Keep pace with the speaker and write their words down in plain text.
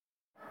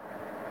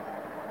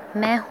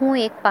میں ہوں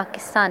ایک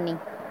پاکستانی،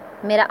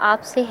 میرا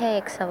آپ سے ہے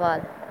ایک سوال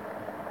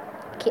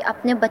کہ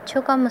اپنے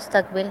بچوں کا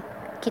مستقبل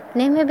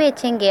کتنے میں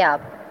بیچیں گے آپ؟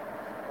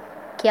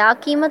 کیا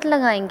قیمت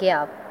لگائیں گے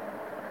آپ؟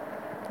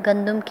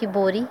 گندم کی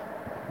بوری،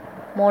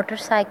 موٹر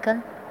سائیکل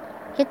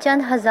یا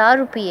چند ہزار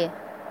روپیے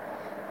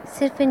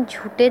صرف ان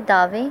جھوٹے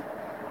دعوے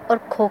اور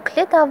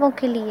کھوکھلے دعووں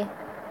کے لیے؟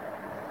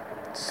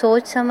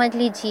 سوچ سمجھ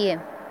لیجئے،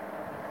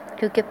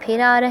 کیونکہ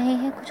پھر آ رہے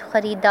ہیں کچھ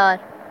خریدار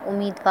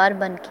امیدوار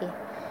بن کے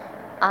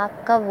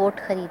آپ کا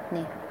ووٹ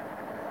خریدنے۔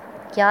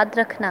 یاد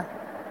رکھنا،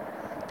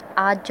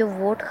 آج جو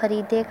ووٹ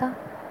خریدے گا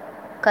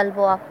کل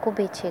وہ آپ کو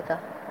بیچے گا۔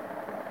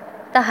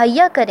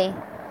 تہیہ کریں،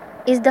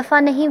 اس دفعہ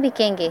نہیں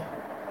بکیں گے۔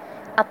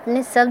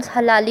 اپنے سبز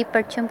حلالی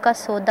پرچم کا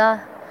سودا،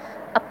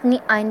 اپنی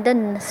آئندہ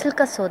نسل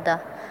کا سودا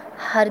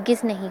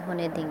ہرگز نہیں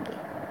ہونے دیں گے۔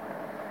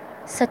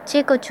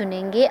 سچے کو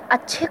چنیں گے،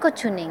 اچھے کو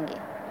چنیں گے۔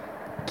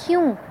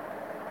 کیوں؟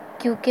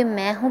 کیونکہ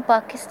میں ہوں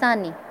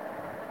پاکستانی،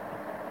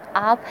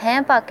 آپ ہیں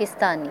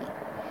پاکستانی،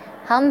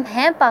 ہم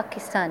ہیں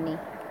پاکستانی۔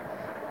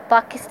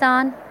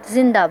 پاکستان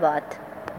زندہ باد۔